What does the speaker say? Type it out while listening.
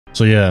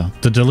So yeah,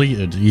 the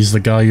deleted, he's the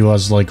guy who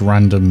has like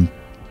random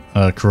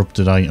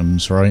corrupted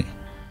items, right?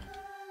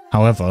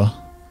 However,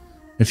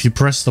 if you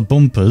press the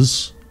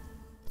bumpers,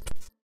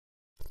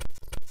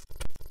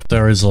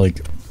 there is like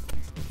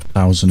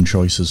 1,000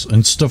 choices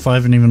and stuff I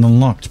haven't even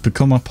unlocked.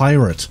 Become a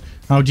pirate.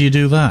 How do you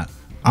do that?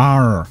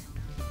 Arr.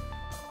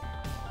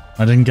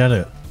 I didn't get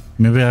it.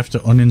 Maybe I have to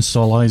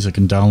uninstall Isaac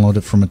and download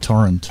it from a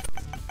torrent.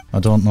 I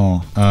don't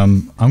know.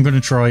 I'm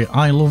gonna try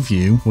I Love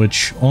You,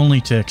 which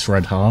only takes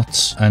red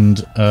hearts, and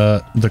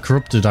the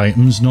corrupted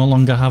items no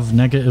longer have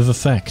negative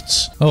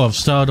effects. Oh, I've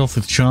started off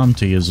with charm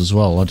tears as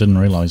well. I didn't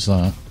realise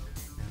that.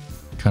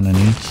 Kinda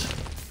neat.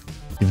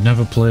 You've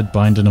never played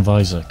Binding of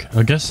Isaac.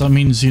 I guess that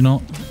means you're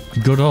not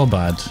good or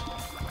bad.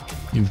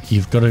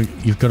 You've got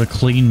a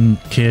clean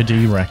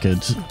KD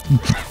record,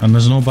 and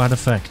there's no bad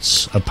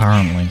effects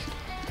apparently.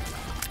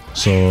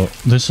 So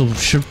this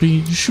should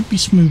be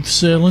smooth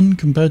sailing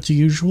compared to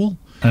usual,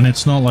 and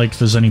it's not like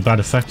there's any bad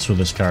effects with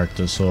this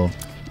character. So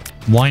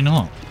why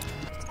not?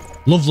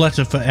 Love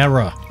letter for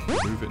error.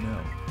 Move it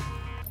now.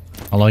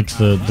 I like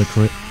the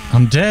crit.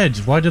 I'm dead.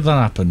 Why did that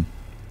happen?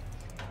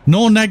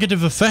 No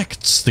negative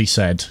effects, they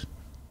said.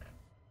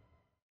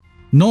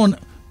 No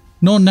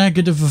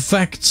negative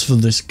effects for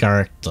this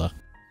character.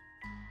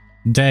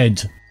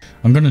 Dead.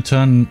 I'm gonna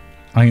turn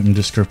item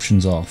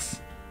descriptions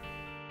off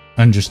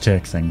and just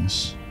take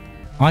things.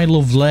 I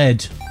love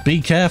lead. Be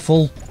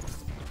careful.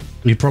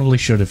 You probably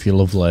should if you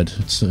love lead.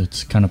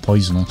 It's kind of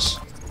poisonous.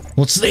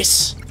 What's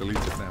this? Delete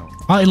it now.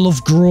 I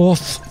love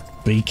growth.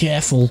 Be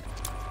careful.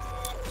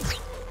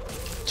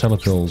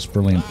 Telepills.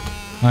 Brilliant.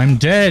 I'm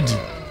dead.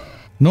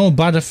 No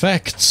bad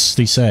effects,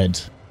 they said.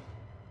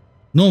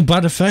 No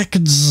bad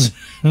effects.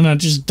 And I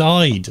just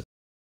died.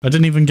 I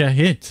didn't even get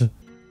hit.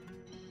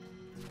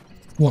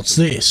 What's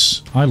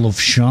this? I love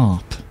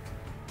sharp.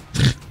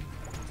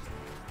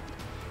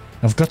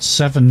 I've got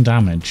 7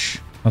 damage.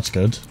 That's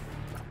good.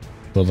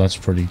 But that's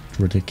pretty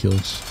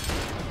ridiculous.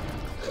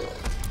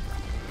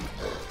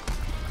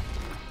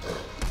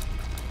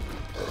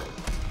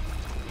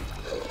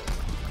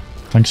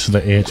 Thanks for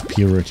the 8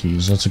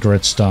 purities. That's a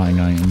great starting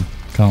item.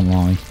 Can't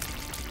lie.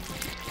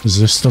 Is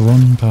this the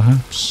run,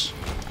 perhaps?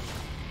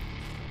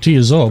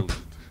 Tears up.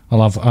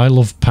 I'll have I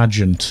love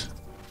pageant.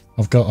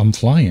 I'm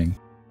flying.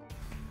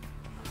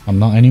 I'm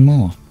not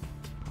anymore.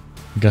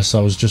 I guess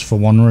that was just for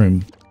one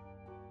room.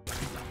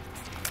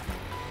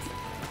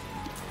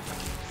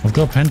 I've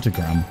got a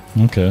pentagram.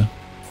 Okay.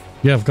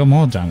 Yeah, I've got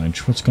more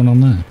damage. What's going on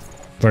there?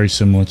 Very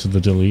similar to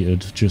the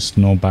deleted, just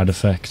no bad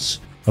effects.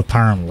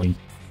 Apparently.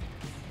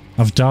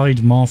 I've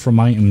died more from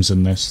items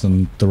in this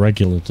than the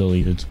regular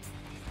deleted.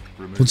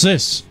 What's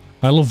this?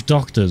 I love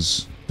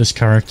doctors. This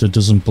character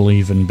doesn't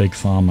believe in big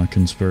pharma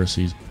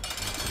conspiracies.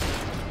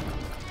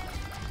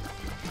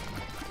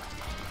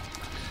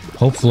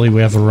 Hopefully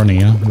we have a run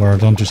here where I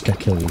don't just get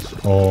killed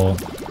or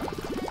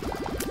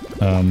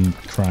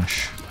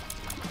crash.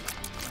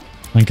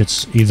 I think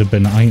it's either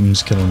been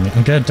items killing me.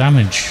 I get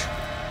damage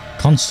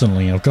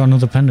constantly. I've got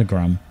another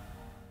pentagram.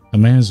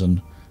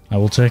 Amazing. I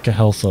will take a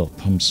health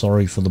up. I'm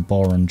sorry for the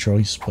boring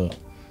choice, but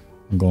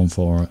I'm going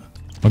for it.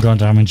 I got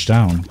damage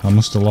down. I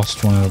must have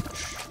lost one of the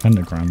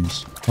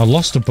pentagrams. I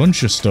lost a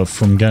bunch of stuff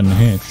from getting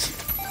hit.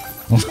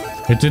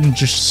 It didn't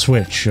just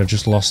switch. I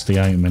just lost the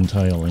item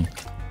entirely.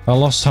 I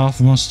lost half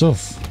of my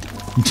stuff.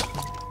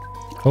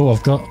 Oh,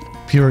 I've got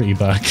purity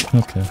back.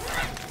 Okay.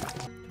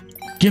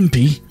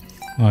 Gimpy.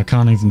 Oh, I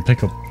can't even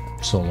pick up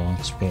soul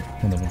arts, but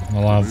whatever.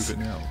 I'll have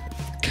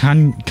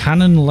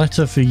cannon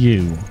letter for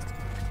you.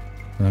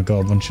 And I've got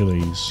a bunch of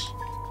these.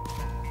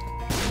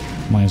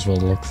 Might as well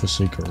look for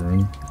secret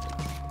room.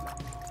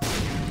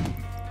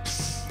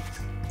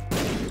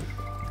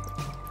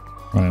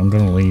 Right, I'm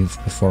gonna leave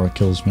before it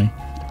kills me.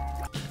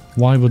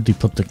 Why would they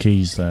put the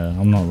keys there?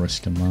 I'm not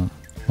risking that.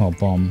 Oh,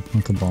 bomb.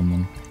 I could bomb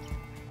them.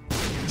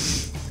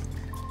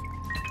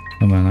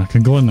 And then I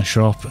can go in the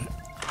shop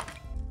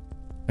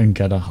and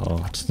get a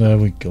heart. There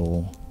we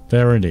go.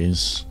 There it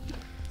is.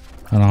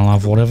 And I'll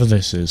have whatever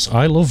this is.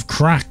 I love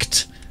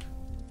cracked.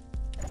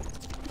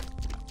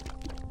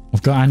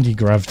 I've got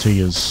anti-grav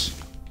tears.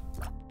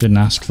 Didn't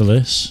ask for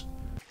this.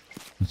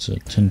 It's a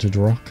tinted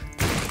rock.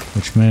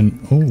 Which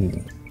meant... Oh.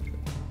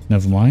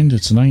 Never mind,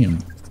 it's an item.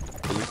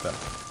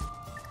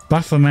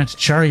 Baphomet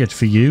chariot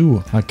for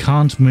you. I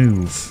can't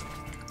move.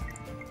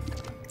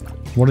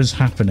 What is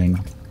happening?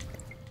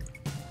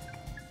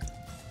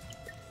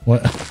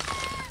 What?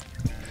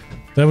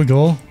 There we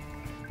go.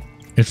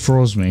 It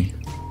froze me.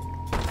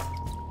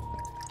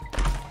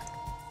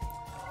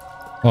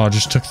 Oh, I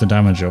just took the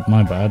damage up.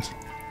 My bad.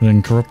 I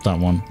didn't corrupt that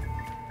one.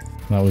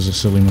 That was a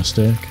silly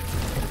mistake.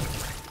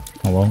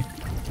 Oh well.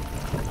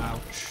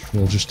 Ouch.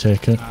 We'll just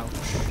take it. Ouch.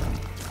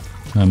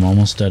 I'm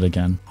almost dead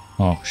again.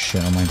 Oh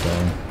shit, I might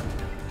die.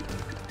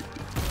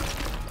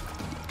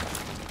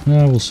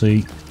 Yeah, we'll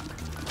see.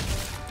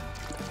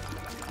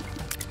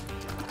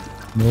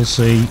 We'll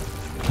see.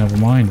 Never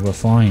mind, we're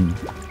fine.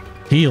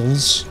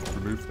 Heals.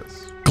 Remove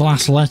this.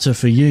 Glass letter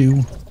for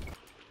you.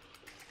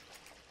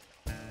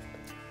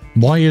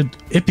 Wired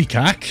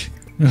Ipecac?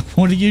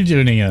 What are you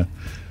doing here?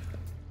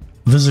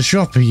 There's a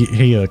shop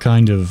here,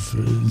 kind of.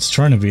 It's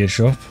trying to be a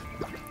shop.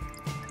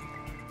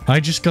 I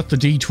just got the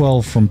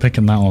D12 from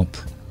picking that up.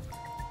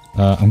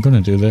 I'm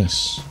gonna do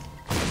this.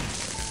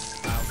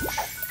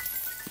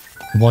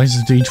 Why is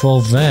the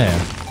D12 there?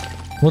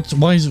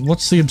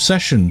 What's the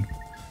obsession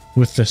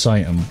with this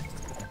item?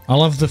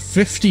 I'll have the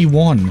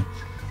 51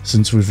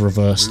 since we've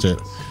reversed it.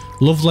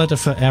 Love letter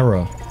for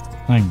error.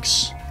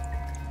 Thanks.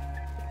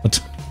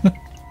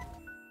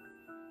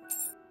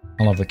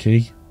 I'll have a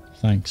key.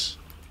 Thanks.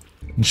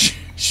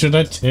 Should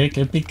I take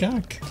it,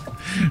 Peacock?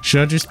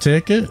 Should I just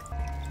take it?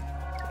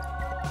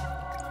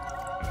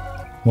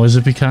 What is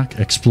it, Peacock?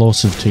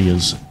 Explosive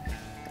tears.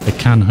 It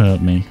can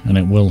hurt me, and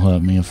it will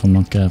hurt me if I'm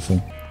not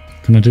careful.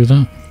 Can I do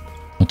that?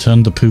 I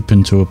turned the poop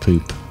into a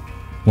poop.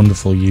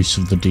 Wonderful use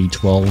of the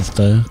D12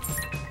 there.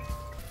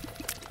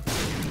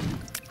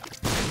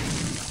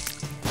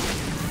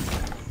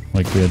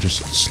 Like we are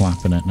just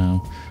slapping it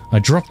now. I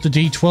dropped the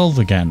D12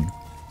 again.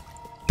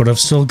 But I've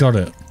still got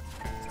it.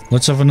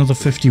 Let's have another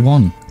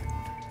 51.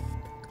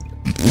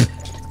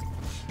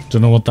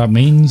 Don't know what that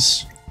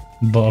means,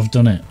 but I've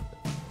done it.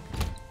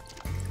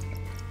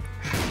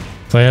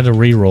 If I had a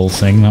reroll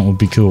thing, that would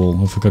be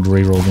cool. If I could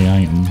reroll the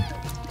item.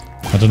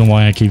 I don't know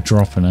why I keep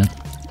dropping it.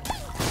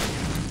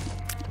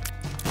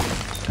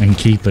 And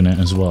keeping it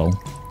as well.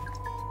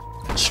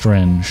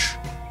 Strange.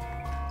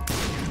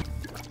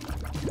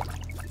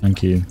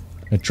 Thank you.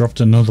 It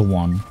dropped another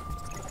one.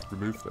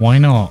 Why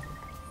not?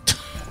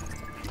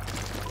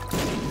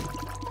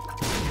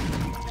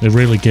 It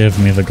really gave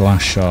me the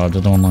glass shard. I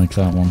don't like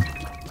that one.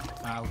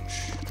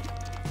 Ouch.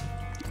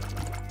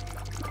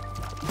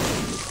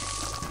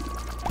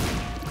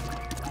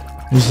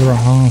 Is there a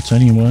heart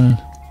anywhere?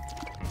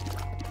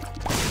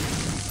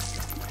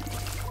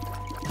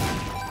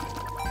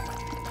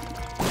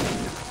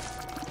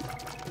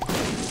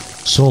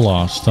 Soul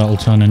heart. That'll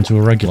turn into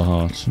a regular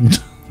heart.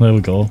 There we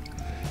go.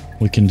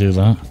 We can do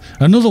that.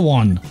 Another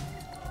one!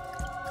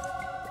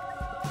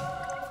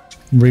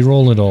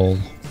 Reroll it all.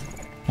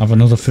 Have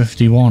another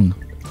 51.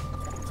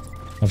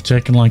 I've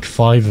taken like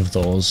 5 of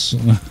those.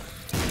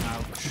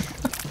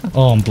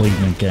 Oh, I'm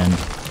bleeding again.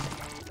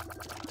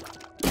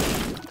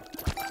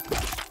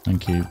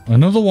 Thank you.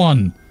 Another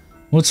one!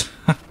 What's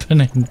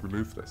happening?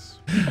 Remove this.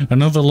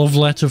 Another love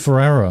letter for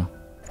error.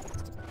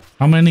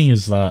 How many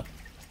is that?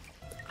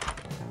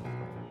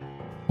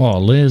 Oh,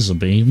 laser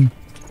beam.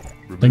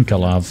 Think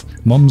I'll have.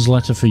 Mum's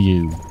letter for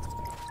you.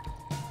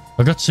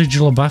 I got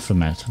Sigil of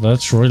Baphomet.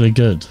 That's really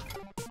good.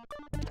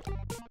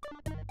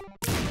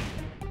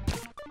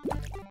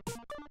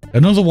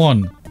 Another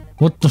one!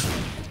 What the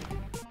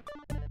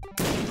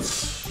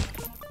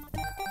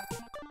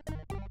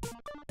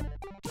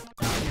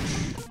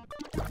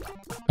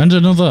And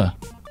another!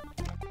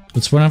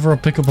 It's whenever I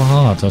pick up a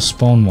heart, I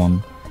spawn one.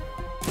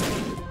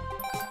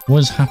 What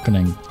is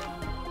happening?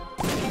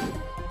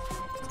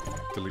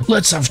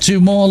 Let's have 2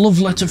 more love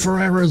letter for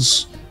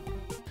errors!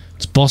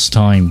 It's boss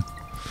time.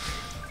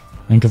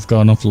 I think I've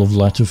got enough love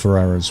letter for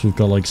errors. We've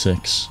got like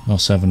 6 or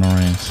 7 or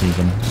 8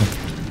 even.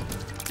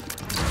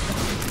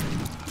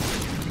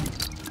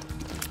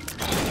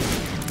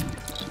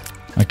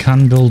 I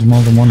can build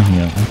more than one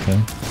here, okay.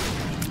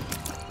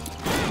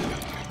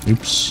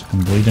 Oops,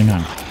 I'm bleeding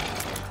out.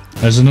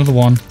 There's another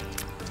one.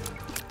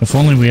 If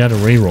only we had a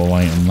reroll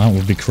item, that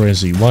would be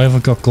crazy. Why have I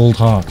got gold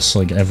hearts,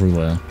 like,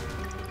 everywhere?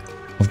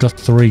 I've got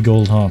 3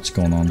 gold hearts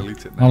going on.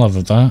 I'll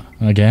have that,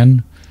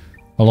 again.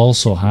 I'll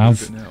also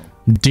have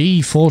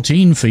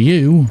D14 for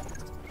you.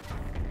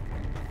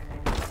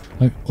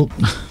 Oh,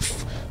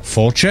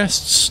 4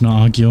 chests,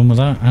 not arguing with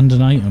that, and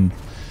an item.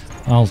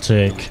 I'll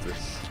take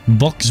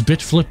box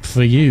bit flip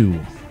for you.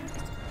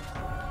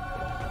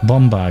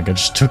 Bomb bag, I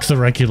just took the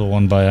regular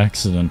one by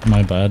accident,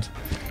 my bad.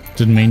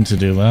 Didn't mean to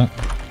do that.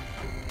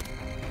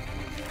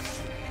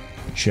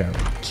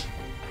 Chariot.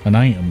 An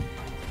item.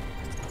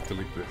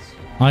 Delete this.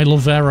 I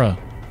love error.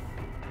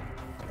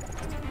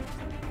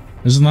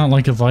 Isn't that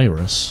like a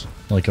virus?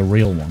 Like a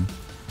real one?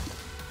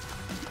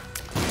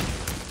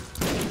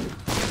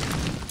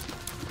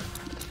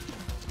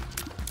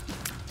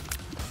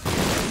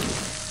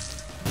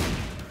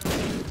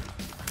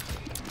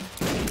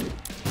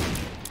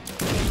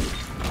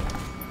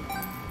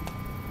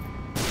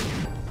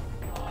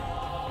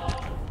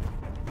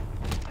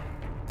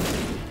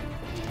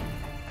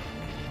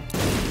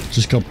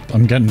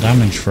 I'm getting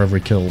damage for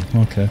every kill.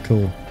 Okay,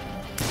 cool.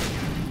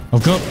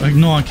 I've got...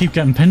 no, I keep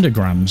getting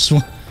pentagrams.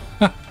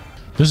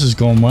 This is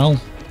going well.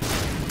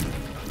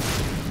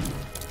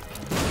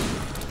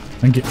 I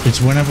think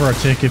it's whenever I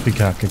take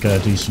Ipecac, I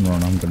get a decent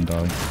run, I'm gonna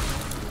die.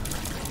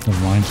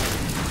 Never mind.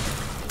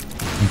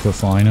 I think we're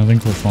fine, I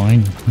think we're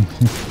fine.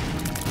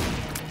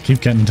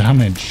 Keep getting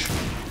damage.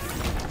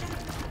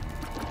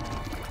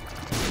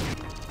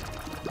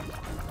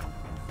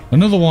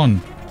 Another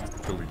one!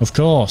 Of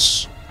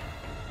course.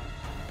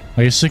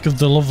 Are you sick of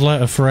the love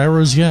letter for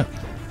errors yet?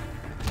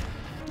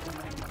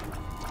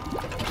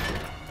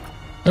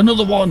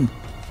 Another one!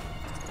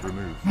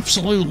 Remove.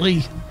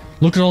 Absolutely!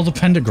 Look at all the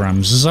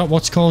pentagrams, is that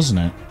what's causing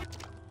it?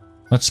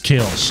 That's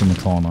chaos in the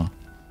corner.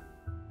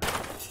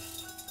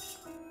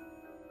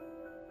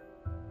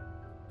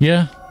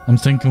 Yeah, I'm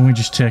thinking we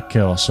just take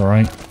chaos,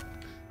 alright?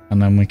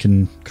 And then we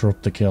can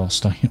corrupt the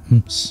chaos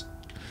items.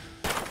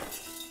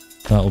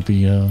 That'll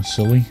be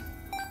silly.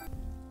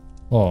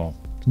 Oh,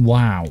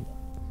 wow.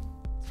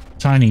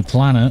 Tiny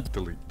planet.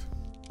 Delete.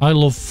 I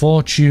love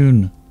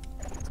fortune.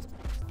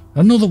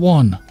 Another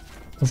one.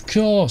 Of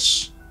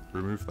course.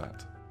 Remove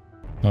that.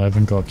 I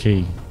haven't got a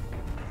key.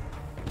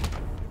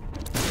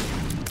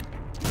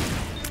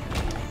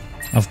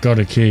 I've got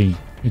a key.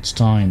 It's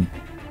time.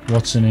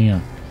 What's in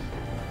here?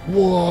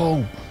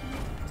 Whoa!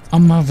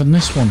 I'm having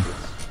this one.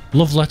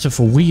 Love letter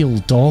for wheel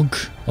dog.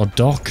 Or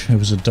doc. It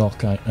was a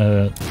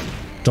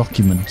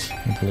document,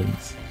 I believe.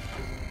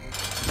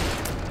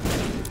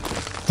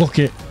 Fuck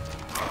it.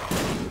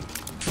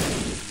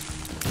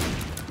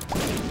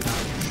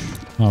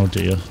 Oh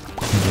dear.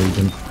 I'm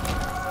reading.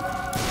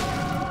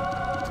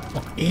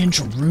 Oh,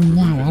 angel room.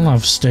 Wow, I'll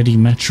have steady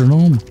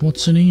metronome.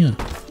 What's in here?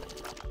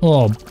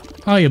 Oh,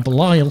 hiya,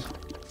 Belial.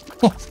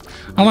 Oh,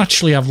 I'll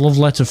actually have love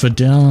letter for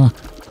Dar.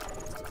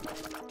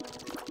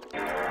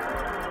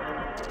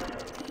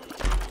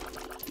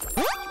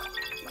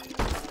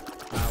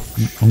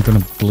 I'm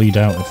gonna bleed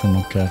out if I'm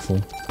not careful.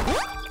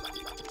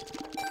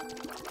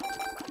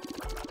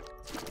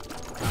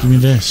 Give me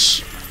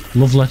this.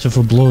 Love letter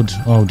for blood.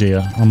 Oh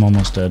dear, I'm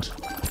almost dead.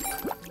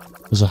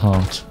 There's a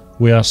heart.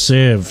 We are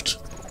saved.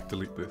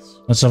 Delete this.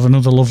 Let's have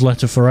another love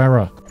letter for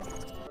error.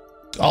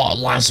 Oh,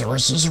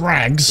 Lazarus's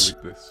rags.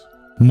 Delete this.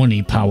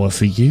 Money power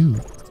for you.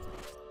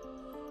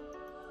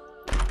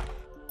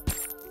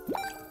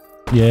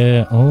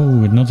 Yeah,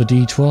 oh, another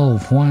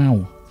D12.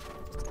 Wow.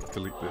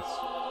 Delete this.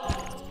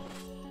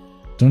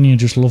 Don't you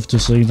just love to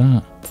see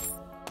that?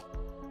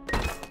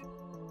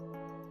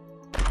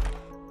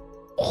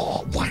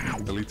 Oh, wow.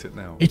 Delete it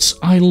now. It's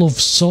I love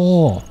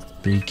saw.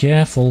 Be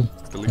careful.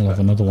 Delete I'll have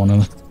that. another one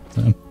of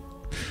them.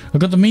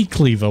 I've got the meat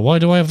cleaver. Why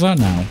do I have that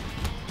now?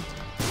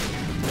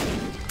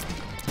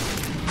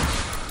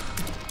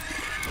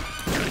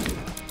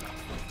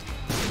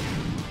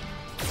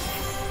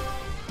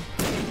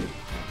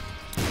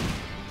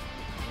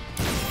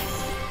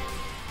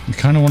 I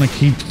kind of want to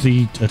keep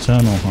the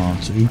eternal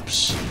heart.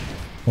 Oops.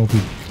 Hope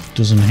he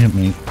doesn't hit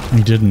me.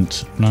 He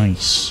didn't.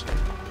 Nice.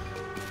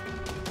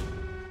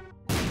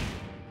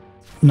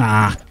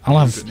 Nah, I'll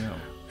have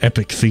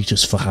epic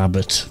fetus for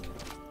habit.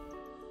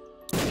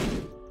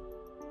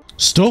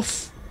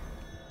 Stuff.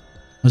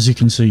 As you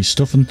can see,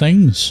 stuff and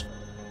things.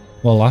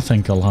 Well, I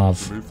think I'll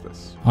have Remove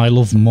this. I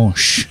love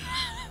mush.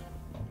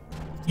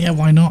 Yeah,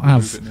 why not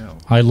Remove have it now.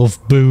 I love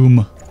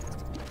boom.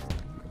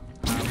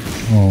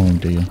 Oh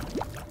dear.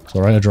 It's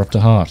alright, I dropped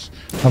a heart.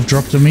 I've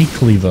dropped a meat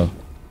cleaver.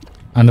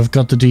 And I've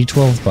got the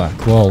D12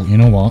 back. Well, you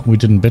know what? We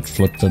didn't bit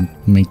flip the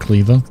meat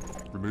cleaver.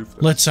 Remove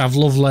this. Let's have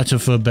love letter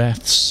for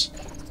Beth's.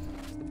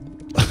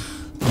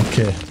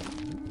 Okay.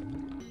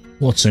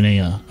 What's in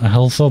here? A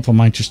health up? I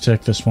might just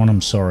take this one. I'm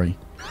sorry.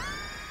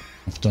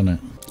 I've done it.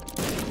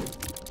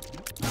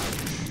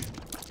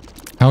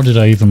 How did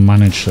I even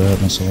manage to hurt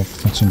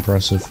myself? That's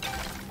impressive.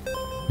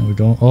 There we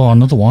go. Oh,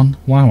 another one.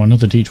 Wow,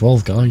 another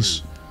D12,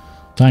 guys.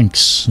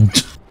 Thanks.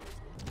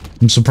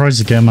 I'm surprised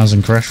the game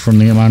hasn't crashed from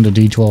the amount of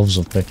D12s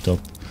I've picked up.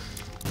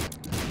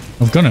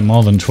 I've got it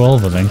more than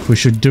 12, I think. We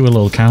should do a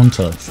little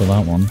counter for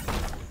that one,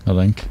 I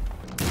think.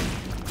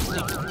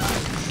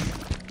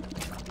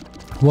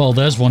 Well,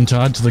 there's one to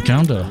add to the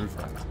counter.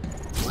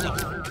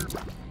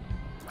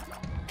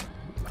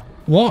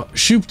 What?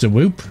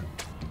 Shoop-de-whoop?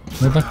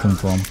 Where'd that come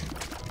from?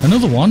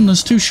 Another one?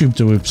 There's two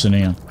shoop-de-whoops in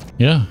here.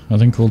 Yeah, I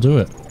think we'll do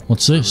it.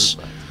 What's this?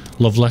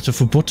 Love letter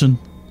for button.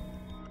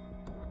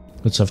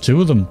 Let's have two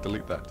of them.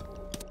 Delete that.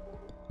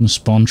 And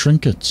spawn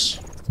trinkets.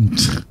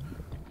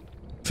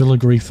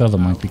 Filigree feather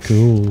might be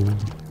cool.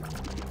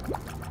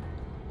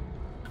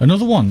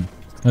 Another one.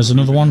 There's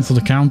another one for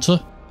the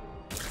counter.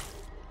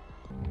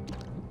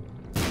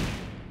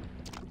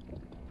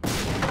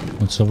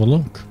 Let's have a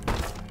look.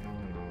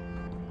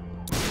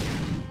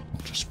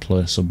 I'll just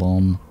place a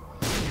bomb.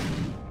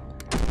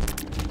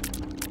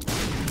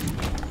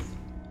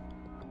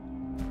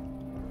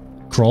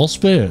 Crawl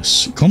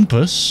space.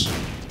 Compass.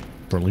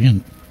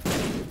 Brilliant.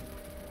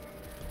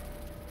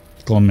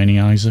 Go on, Mini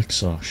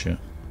Isaacs. Oh, shit.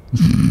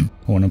 I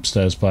went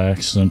upstairs by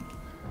accident.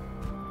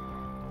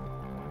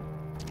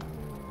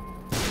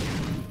 I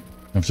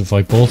have to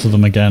fight both of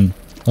them again.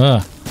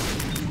 Ah.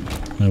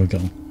 There we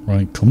go.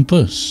 Right,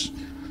 compass.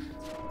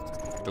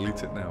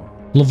 Delete it now.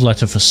 Love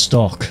letter for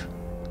stock.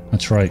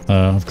 That's right.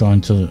 I've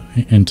gone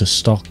into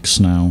stocks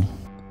now.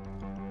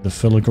 The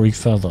filigree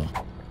feather.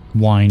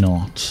 Why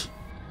not?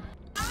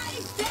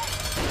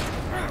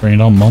 Bring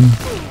it on, Mum.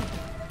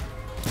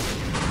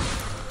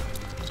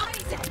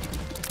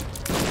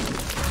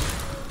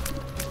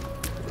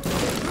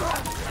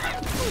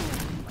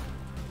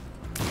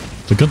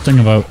 The good thing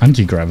about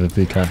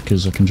anti-gravity attack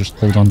is I can just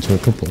hold on to a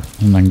couple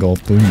and then go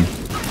boom.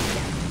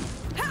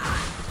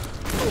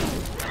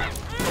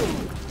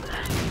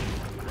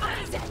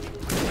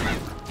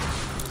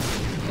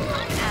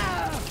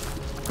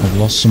 I've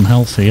lost some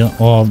health here.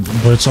 Oh,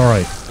 but it's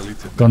alright.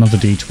 Got another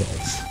D12.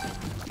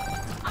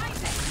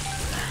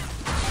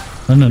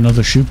 And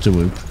another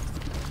shoop-de-whoop.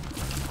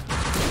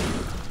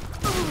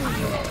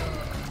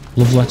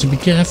 Love letter, be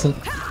careful.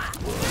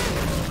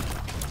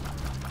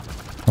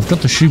 I've got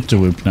the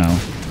shoop-de-whoop now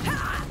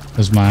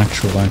as my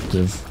actual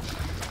active.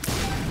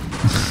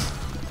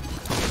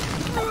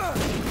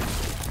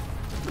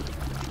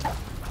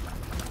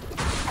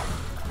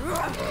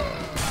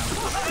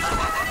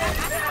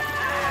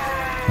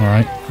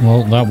 Alright,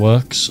 well that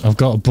works. I've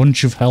got a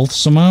bunch of health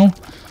somehow.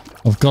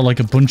 I've got like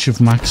a bunch of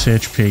max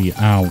HP.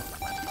 Ow.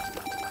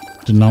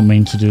 Did not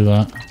mean to do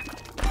that.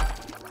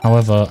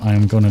 However, I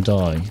am gonna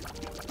die.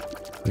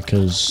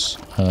 Because,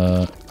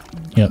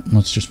 yep,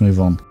 let's just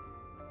move on.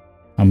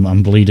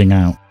 I'm bleeding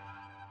out.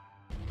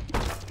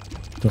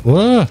 But,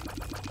 whoa!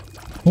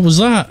 What was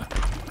that?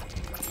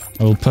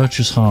 I will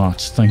purchase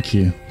heart, thank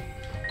you.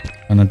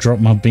 And I drop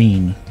my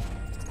bean.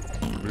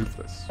 Remove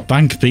this.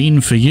 Bank bean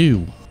for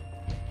you.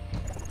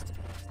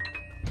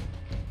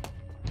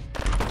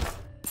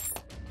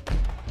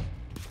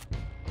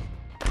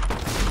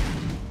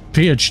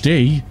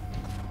 PhD?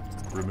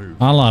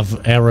 Remove. I'll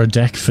have error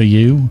deck for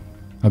you.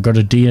 I've got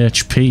a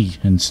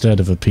DHP instead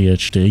of a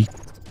PhD.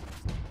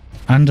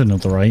 And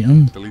another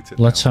item. Delete it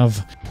Let's now.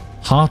 have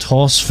heart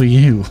horse for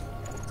you.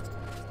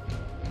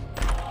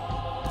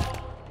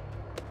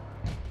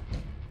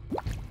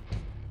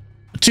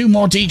 Two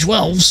more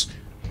D12s?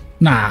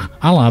 Nah,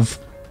 I'll have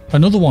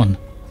another one.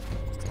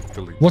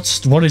 Delete.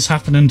 What is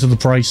happening to the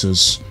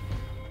prices?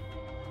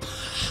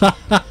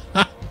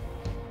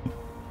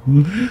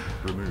 Remove.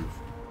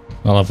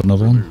 I'll have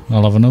another one.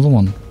 I'll have another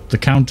one. The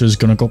counter's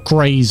gonna go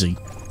crazy.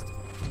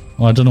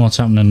 Well, I don't know what's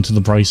happening to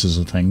the prices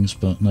of things,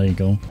 but there you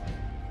go.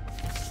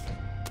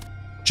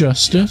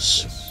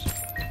 Justice.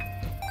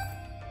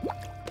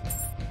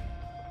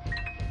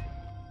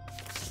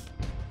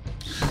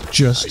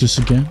 Justice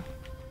again.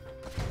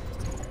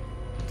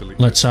 Delete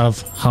Let's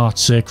have Heart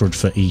Sacred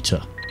for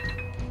Eater.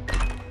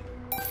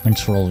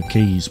 Thanks for all the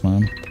keys,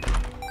 man.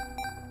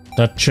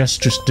 That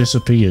chest just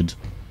disappeared.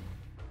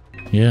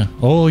 Yeah.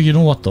 Oh, you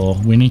know what though?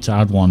 We need to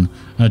add one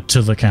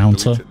to the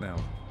counter. Delete it now.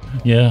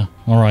 Yeah,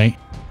 alright.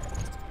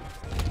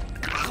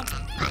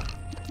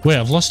 Wait,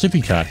 I've lost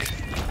Ipecac.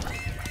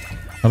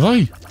 Have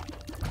I?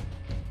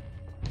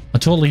 I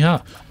totally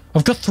have.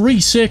 I've got 3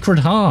 Sacred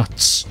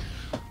Hearts.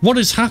 What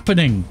is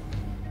happening?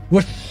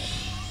 What?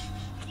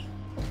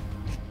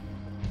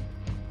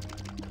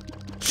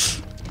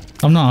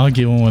 I'm not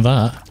arguing with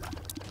that.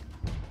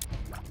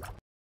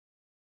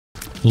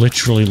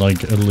 Literally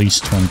like at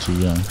least 20,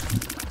 yeah.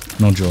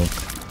 No joke.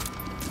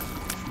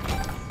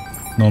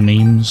 No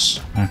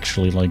memes.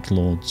 Actually like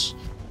loads.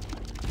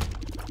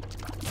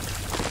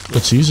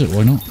 Let's use it,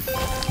 why not?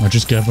 I'll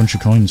just get a bunch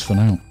of coins for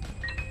now.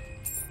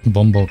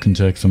 Bombo can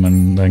take them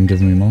and then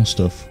give me more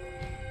stuff.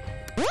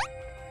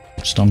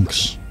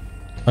 Stonks.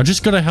 I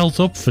just got a health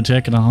up for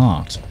taking a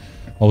heart.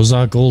 Or was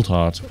that a gold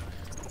heart?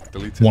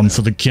 Delete it One now.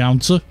 for the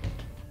counter.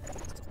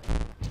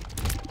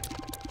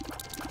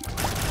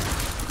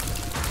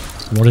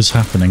 What is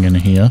happening in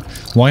here?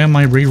 Why am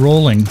I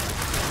re-rolling?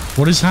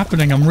 What is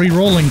happening? I'm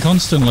re-rolling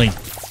constantly.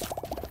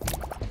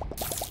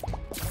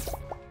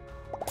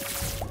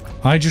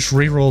 I just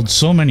re-rolled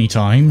so many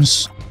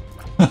times.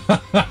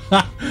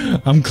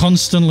 I'm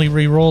constantly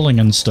re-rolling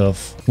and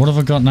stuff. What have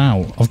I got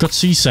now? I've got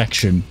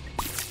C-section.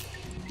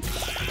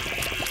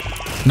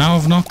 Now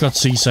I've not got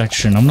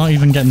C-section. I'm not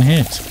even getting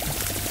hit.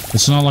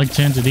 It's not like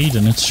Tainted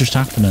Eden. It's just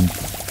happening.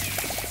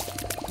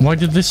 Why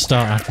did this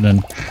start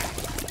happening?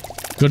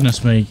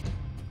 Goodness me.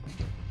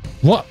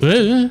 What?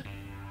 I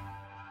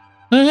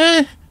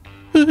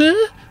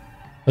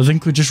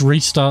think we just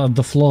restarted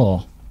the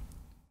floor.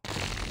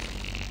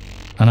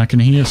 And I can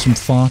hear some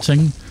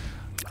farting.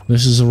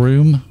 This is a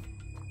room.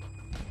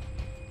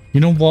 You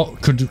know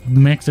what could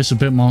make this a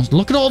bit more...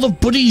 Look at all the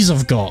buddies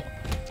I've got.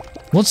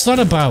 What's that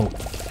about?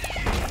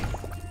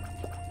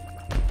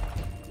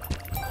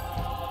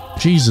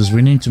 Jesus,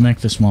 we need to make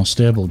this more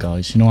stable,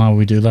 guys. You know how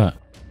we do that?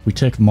 We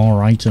take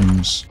more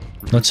items.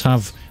 Let's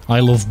have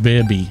I Love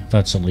Baby.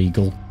 That's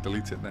illegal.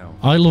 Delete it now.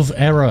 I Love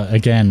Error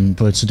again,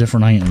 but it's a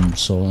different item,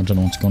 so I don't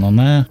know what's going on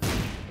there.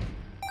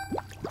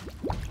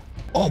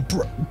 Oh,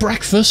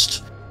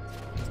 breakfast?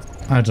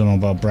 I don't know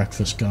about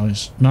breakfast,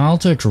 guys. No, I'll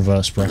take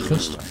reverse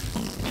breakfast.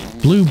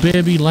 Blue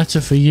baby letter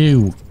for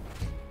you.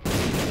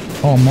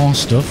 Oh, more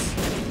stuff.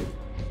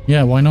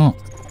 Yeah, why not?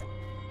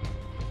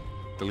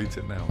 Delete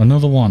it now.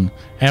 Another one.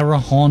 Error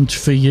haunt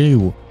for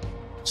you.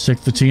 Stick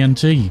the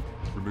TNT.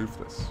 Remove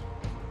this.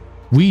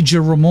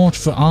 Ouija remote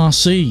for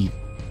RC.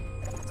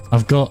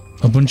 I've got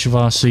a bunch of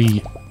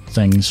RC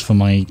things for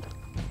my...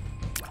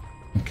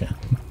 Okay.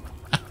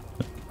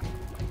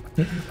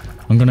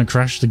 I'm gonna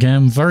crash the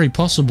game, very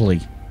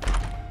possibly.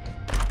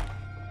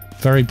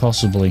 Very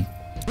possibly.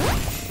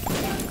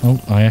 Oh,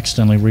 I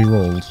accidentally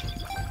re-rolled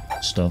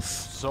stuff.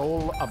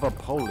 Soul of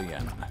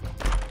Apollyon.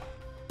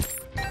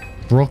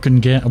 Broken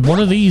game. What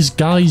are these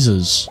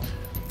geysers?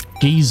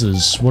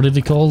 Geezers. What are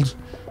they called?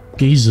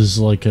 Geezers,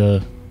 like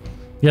a...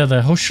 Yeah,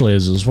 they're hush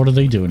lasers. What are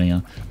they doing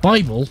here?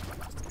 Bible?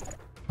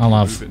 I'll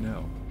Remove have it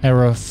now.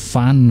 error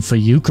fan for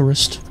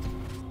Eucharist.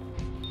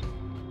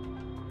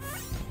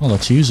 Well,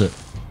 let's use it.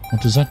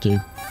 What does that do?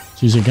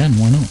 Let's use it again,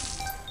 why not?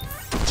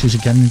 Let's use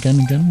it again and again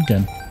and again and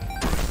again.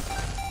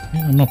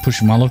 Yeah, I'm not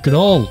pushing my luck at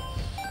all.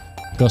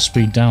 Got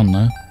speed down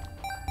there.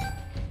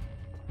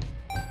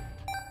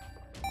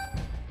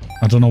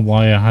 I don't know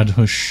why I had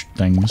hush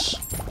things.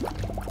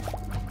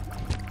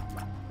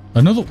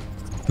 Another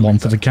one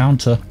for the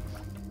counter.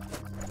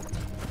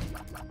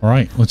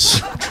 Alright,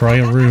 let's try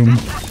a room.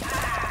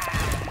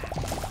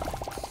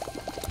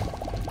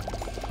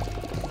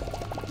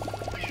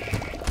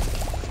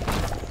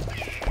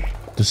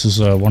 This is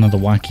one of the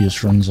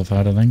wackiest runs I've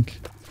had, I think.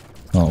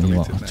 Oh,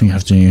 well, I think you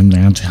have to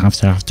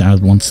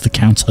add one to the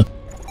counter.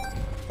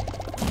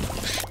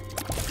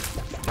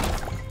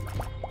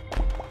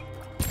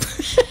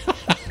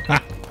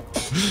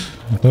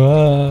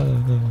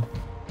 Oh,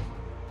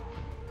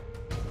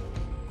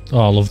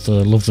 I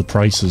love the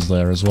prices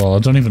there as well. I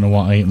don't even know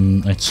what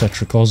item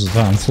etc. causes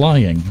that. I'm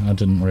flying. I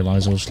didn't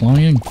realise I was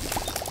flying.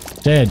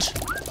 Dead.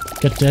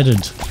 Get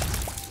deaded.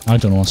 I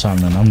don't know what's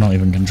happening. I'm not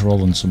even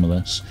controlling some of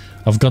this.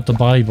 I've got the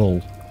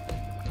Bible.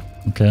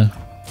 Okay.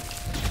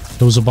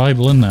 There was a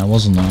Bible in there,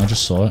 wasn't there? I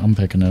just saw it. I'm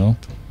picking it up.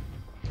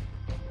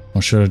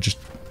 Or should I just...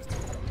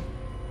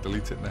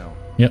 Delete it now.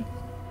 Yep.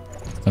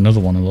 Another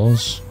one of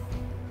those.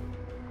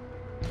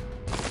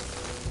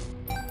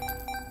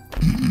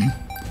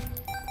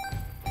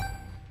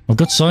 I've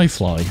got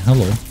Sci-Fly.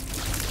 Hello.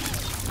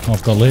 Oh,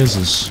 I've got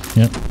lasers.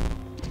 Yep.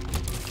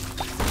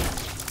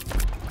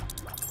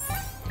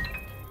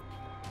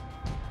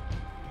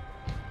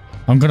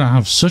 I'm gonna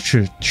have such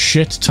a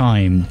shit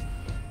time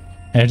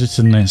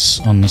editing this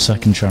on the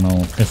second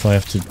channel if I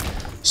have to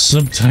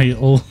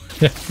subtitle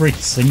every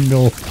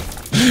single...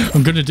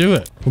 I'm gonna do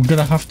it. I'm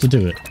gonna have to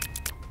do it.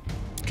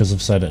 Because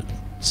I've said it.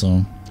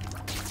 So...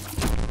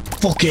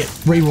 Fuck it.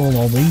 Reroll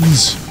all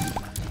these.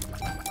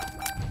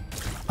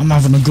 I'm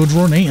having a good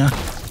run here.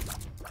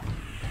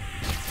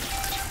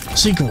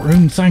 Secret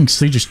room, thanks.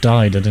 They just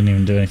died. I didn't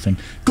even do anything.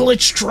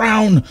 Glitch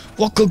drown!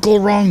 What could go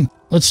wrong?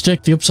 Let's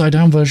take the upside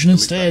down version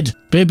instead.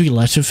 Baby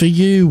letter for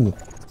you.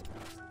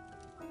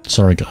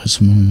 Sorry guys,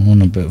 I'm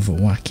on a bit of a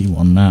wacky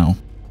one now.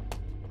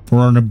 We're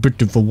on a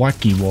bit of a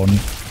wacky one.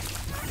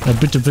 A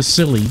bit of a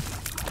silly.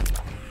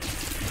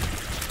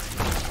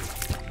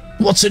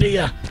 What's in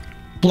here?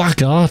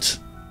 Black art.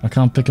 I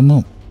can't pick him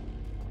up.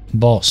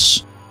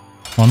 Boss.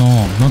 Oh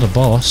no, not a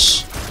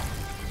boss.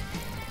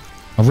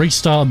 I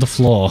restarted the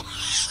floor.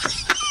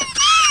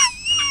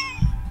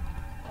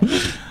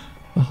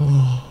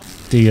 Oh,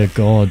 dear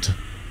God.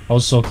 I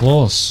was so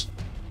close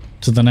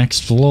to the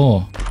next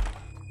floor.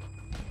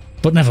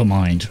 But never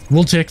mind.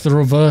 We'll take the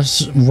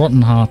reverse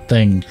rotten heart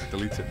thing.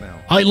 Delete it now.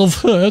 I love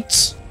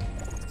hurts.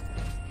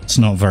 It's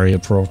not very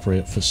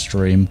appropriate for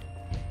stream.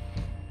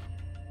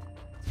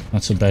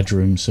 That's a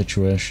bedroom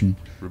situation.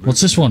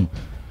 What's this one?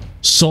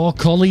 Saw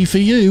collie for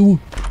you.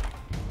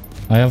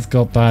 I have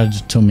got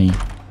bad tummy.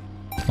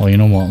 Oh, you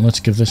know what? Let's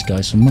give this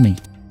guy some money.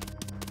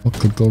 What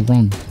could go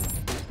wrong?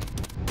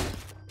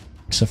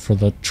 Except for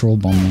the troll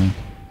bomb there.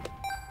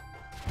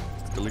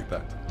 Delete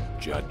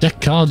that.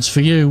 Deck cards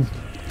for you.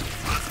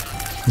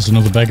 There's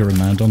another beggar in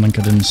there. I don't think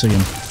I didn't see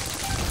him.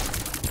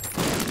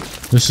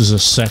 This is a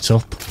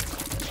setup.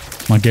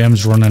 My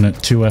game's running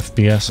at 2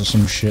 FPS or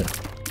some shit.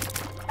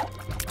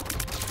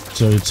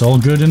 So it's all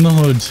good in the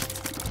hood.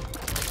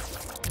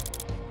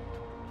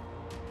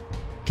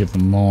 Give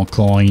them more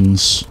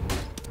coins.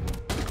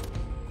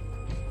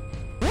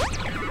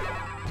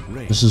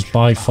 This is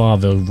by far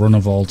the run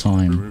of all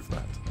time. Remove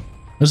that.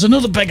 There's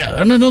another beggar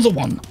and another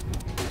one.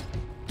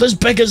 There's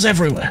beggars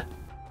everywhere.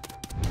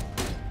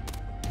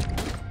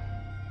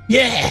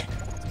 Yeah!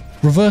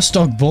 Reverse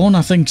dog born,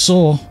 I think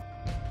so.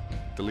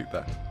 Delete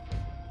that.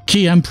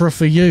 Key Emperor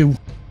for you.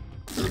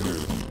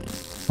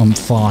 I'm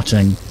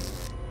farting.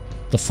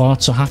 The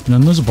farts are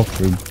happening. There's a book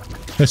room.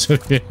 There's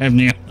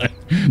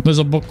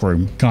a book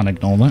room. Can't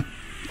ignore that.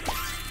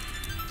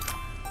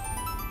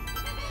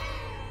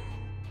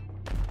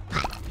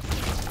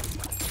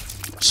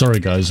 Sorry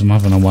guys, I'm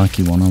having a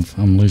wacky one.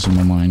 I'm losing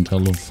my mind. I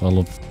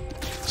love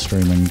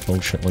streaming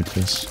bullshit like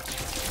this.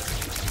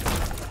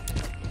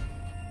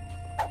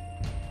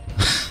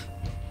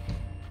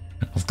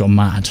 I've gone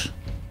mad.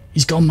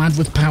 He's gone mad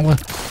with power.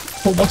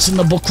 But what's in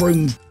the book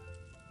room?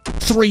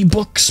 3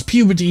 books.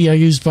 Puberty I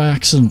used by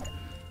accident.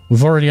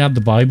 We've already had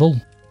the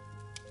Bible.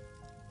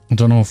 I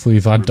don't know if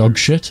we've had dog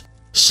shit.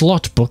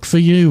 Slot book for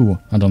you.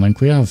 I don't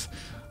think we have.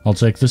 I'll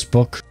take this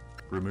book.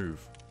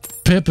 Remove.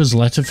 Paper's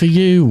letter for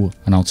you.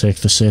 And I'll take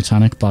the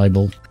Satanic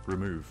Bible.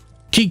 Remove.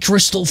 Key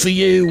crystal for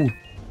you.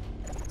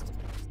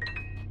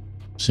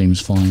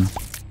 Seems fine.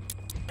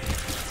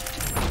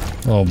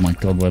 Oh my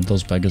god, where'd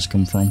those beggars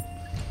come from?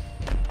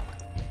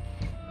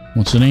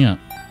 What's in here?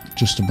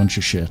 Just a bunch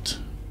of shit.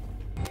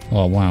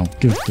 Oh wow,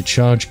 give the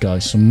charge guy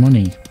some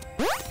money.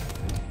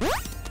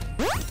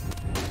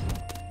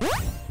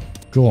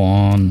 Go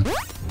on.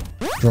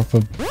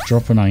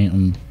 Drop an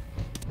item.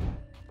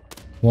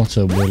 What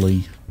a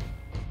willy.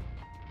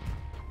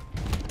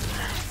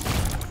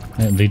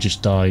 They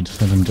just died.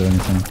 They didn't do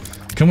anything.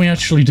 Can we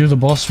actually do the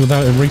boss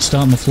without it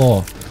restarting the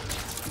floor?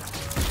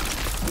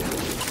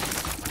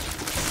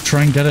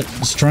 try and get it.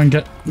 Let's try and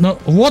get... No,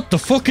 what the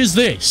fuck is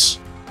this?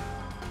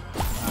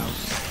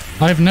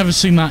 I've never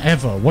seen that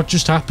ever. What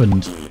just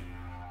happened?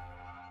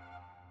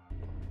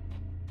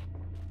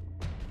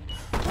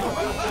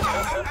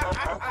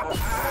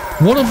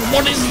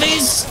 What is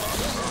this?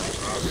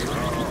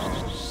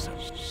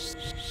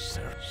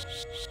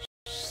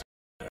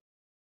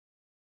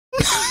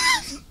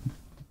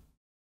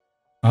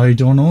 I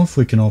don't know if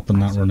we can open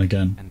that run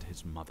again. And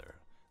his mother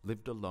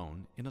lived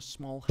alone in a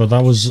small But that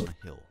house was on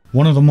a hill.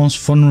 one of the most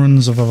fun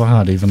runs I've ever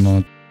had, even though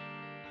it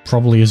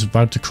probably is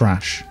about to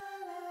crash.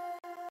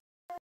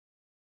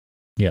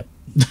 Yep.